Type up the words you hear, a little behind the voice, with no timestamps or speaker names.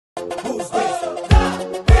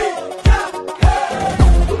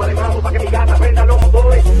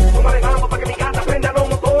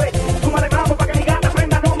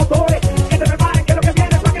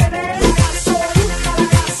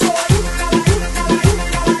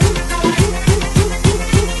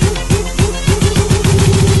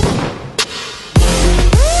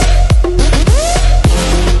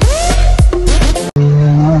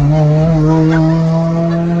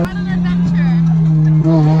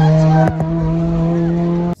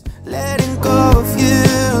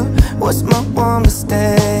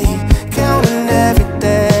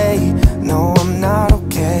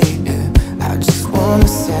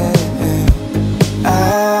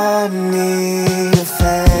need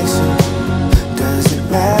affection. Does it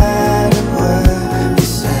matter what you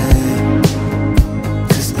say?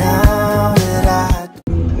 'Cause now that I...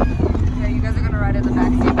 Okay, you guys are gonna ride in the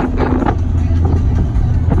back seat.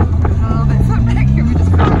 There's a little bit fun back here. We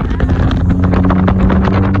just crawled.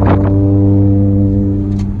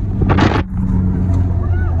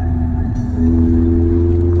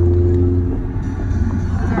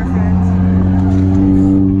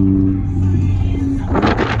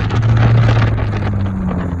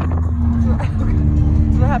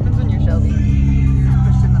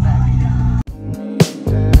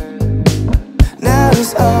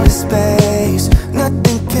 There's always space,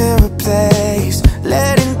 nothing can replace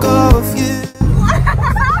letting go of you.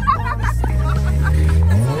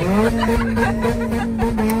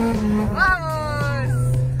 I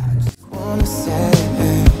just wanna say,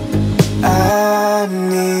 I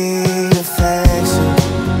need affection.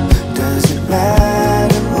 Does it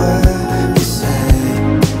matter what you say?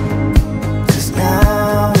 'Cause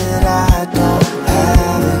now that I don't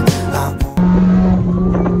have it,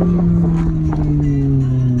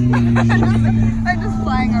 I'm just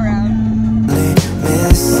flying around.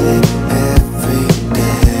 miss it every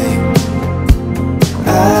day. I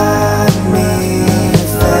need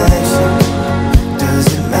affection. Does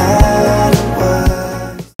it matter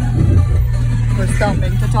what? We're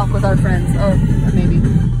stopping to talk with our friends. Oh, maybe.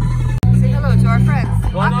 Say hello to our friends.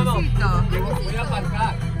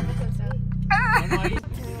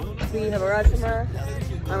 We have a ride from her.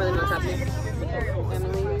 I don't really know what's happening.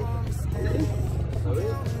 Emily.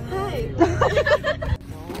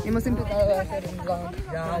 Hemos empezado a hacer un vlog.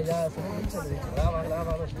 Ya, graba,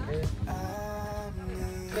 no sé qué.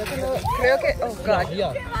 Creo que... Oh, God. Tía,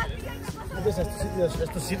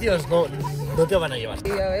 estos sitios no te van a llevar. Sí,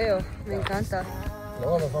 ya veo. Me encanta.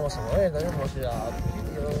 Luego nos vamos a mover, también vamos a ir a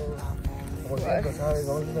sitios. Como el ¿sabes?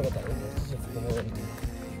 Vamos a ir a Cataluña. Esto es como...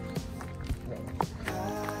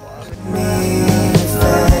 Need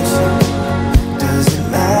affection. Does it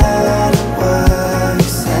matter what you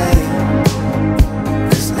say?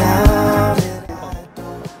 'Cause now that I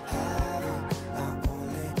don't have it, I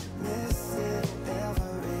only miss it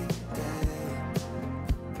every day.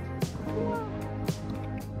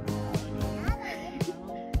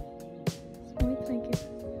 Thank you.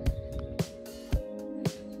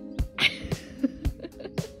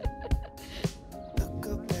 Look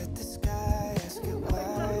up at the sky, ask it why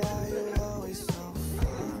are you always so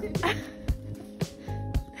far?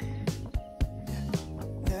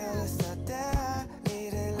 Never thought that I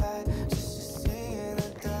needed light just to see in the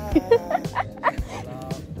dark.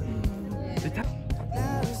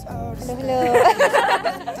 Now it's all the Hello.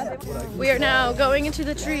 We are now going into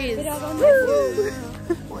the trees. Woo!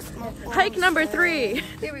 Hike number 3.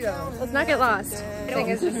 Here we go. Let's not get lost. Thing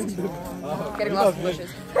is just getting lost in the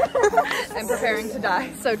bushes and preparing to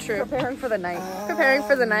die. So true. Preparing for the night. Preparing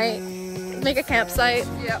for the night. Make a campsite.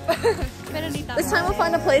 Yep. This time we'll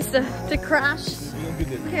find a place to crash.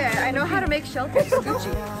 Okay, I know how to make shelters.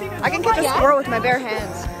 Gucci. I can catch a squirrel with my bare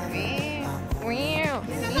hands.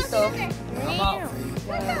 Listo.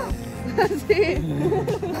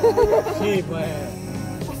 Sí, pues...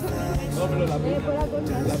 No, pero la peña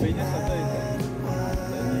salta de...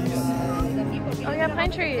 Oh yeah,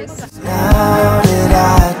 pine trees. Now that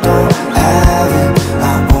I don't have it, I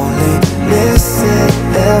only miss it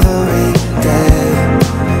every day.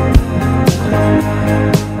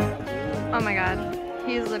 Oh my god.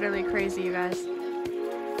 He's literally crazy, you guys.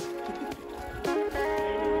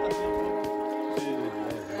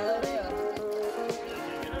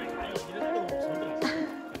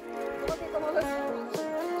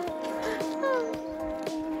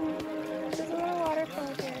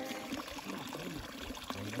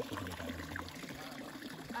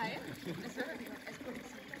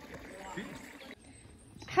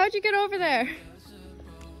 How'd you get over there?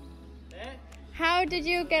 How did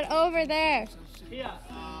you get over there? Tía,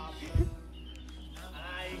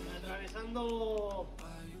 atravesando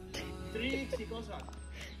tricks y cosas.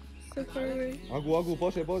 So far away. Agu,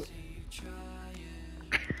 pose.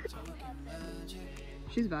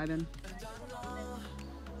 She's vibing.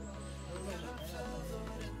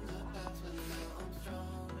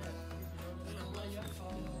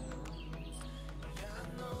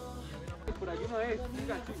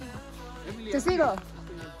 Te sigo.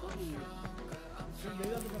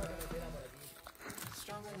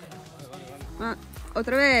 Ah,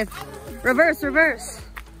 otra vez. Reverse.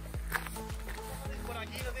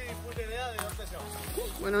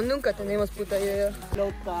 Bueno, nunca tenemos puta idea.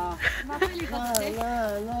 Loca.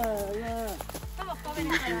 Somos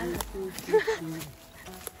jóvenes.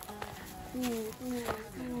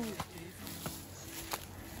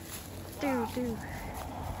 You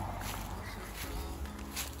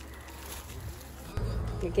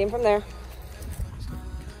came from there.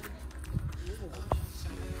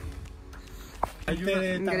 I'm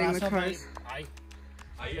getting the cars.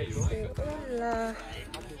 Hola.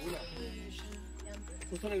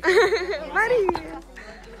 Mari.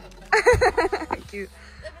 Cute.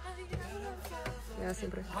 Yeah,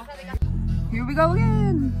 siempre. Here we go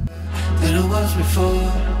again. Than it was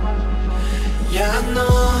before. Yeah, I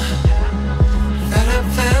know that I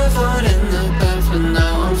fell for it in the past, but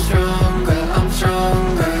now I'm stronger,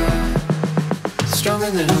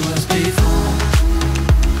 stronger than I was before.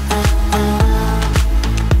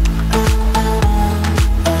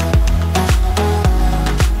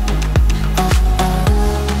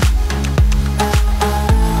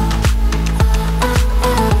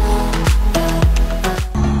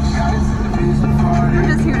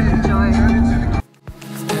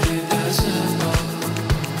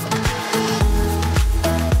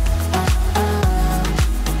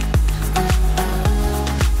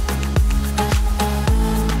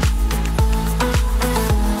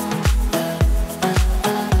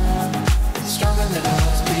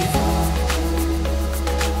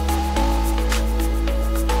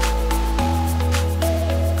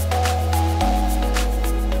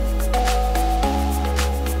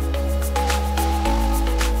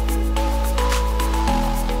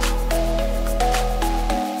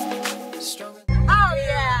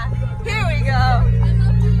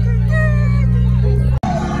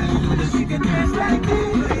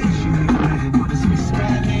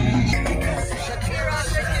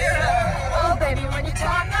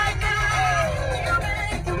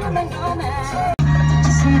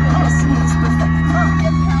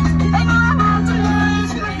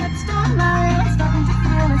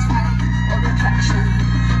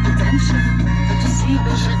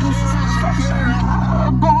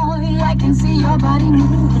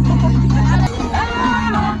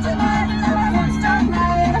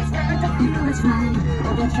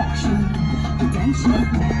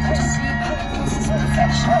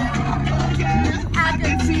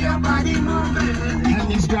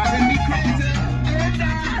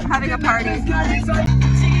 Having a party.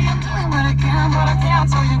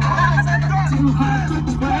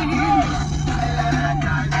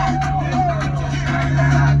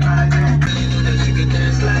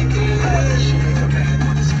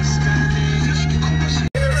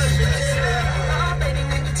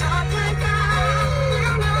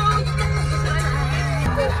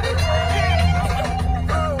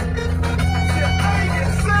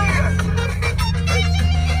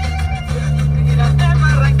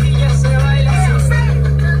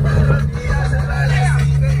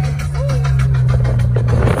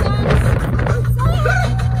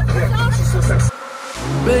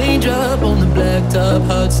 Raindrop on the blacktop,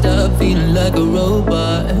 hot stuff, feeling like a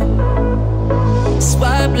robot.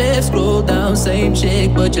 Swipe left, scroll down, same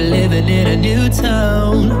chick, but you're living in a new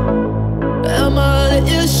town. Am I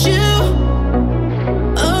the issue?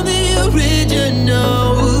 I'm the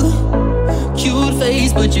original. Cute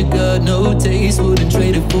face, but you got no taste. Wouldn't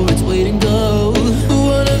trade it for its weight in gold.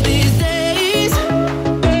 One of these days,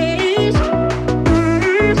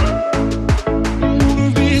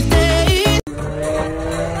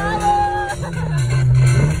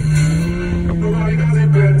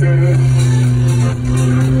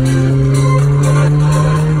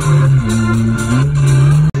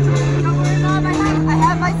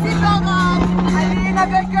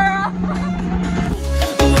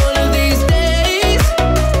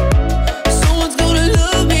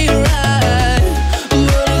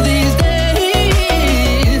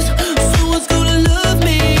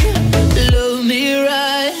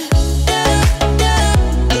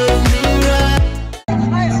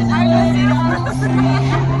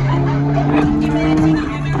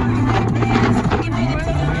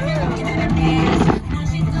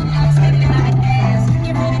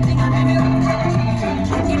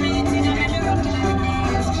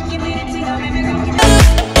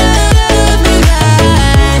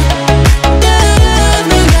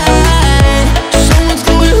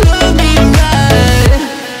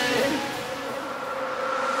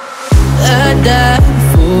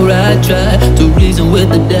 try to reason with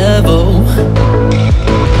the devil.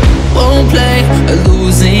 Won't play a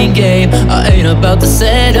losing game, I ain't about to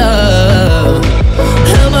settle.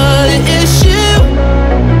 Am I the issue?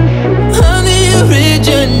 I'm the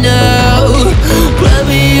original. Grab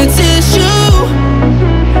me a tissue,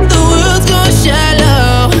 the world's gone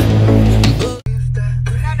shallow.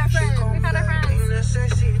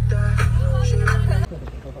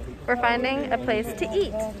 We're finding a place to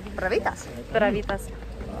eat. Bravitas. Bravitas.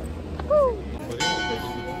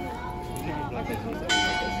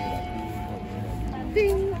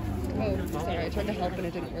 Ding! Oh, sorry, I tried to help and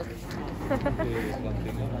it didn't work.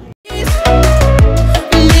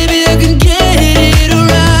 Maybe I can get it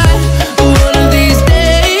right one of these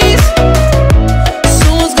days.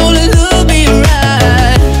 Someone's gonna love me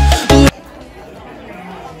right.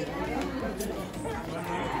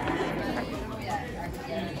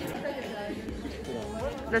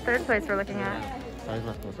 The third place we're looking at. ¿Sabes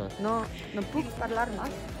las cosas? No, no puc parlar más.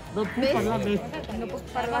 No puc parlar més. No puc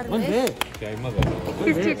parlar Molt bé.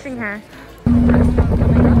 He's teaching her.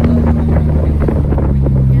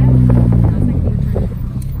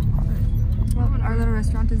 Well, our little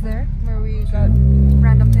restaurant is there where we got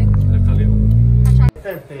random things.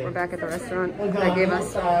 We're back at the restaurant that gave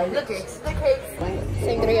us the cakes.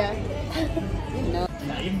 Sangria.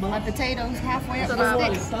 My potatoes halfway up the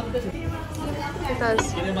sticks. It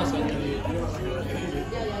does.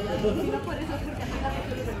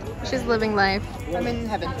 She's living life. I'm in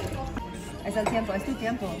heaven. Es el tiempo, es tu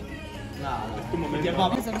tiempo.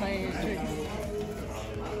 Because of my drinks.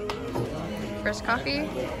 Fresh coffee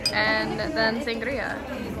and then sangria.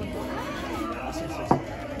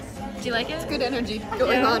 Do you like it? It's good energy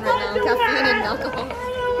going on right now. Caffeine and alcohol.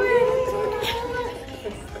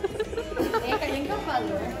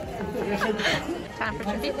 Time for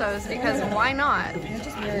taquitos because why not?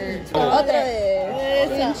 Otra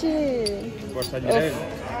vez. Por Sant Llorenç.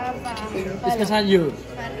 Es que Sant Llorenç.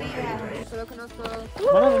 Solo conozco.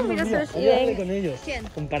 Mira, so Voy a hablar con ellos. ¿Quién?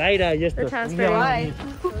 Con Paraira y The estos. town's Un very día wide.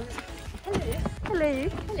 Hello.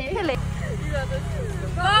 Hello.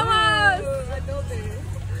 Vamos!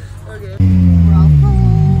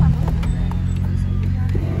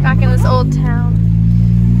 Back in this old town.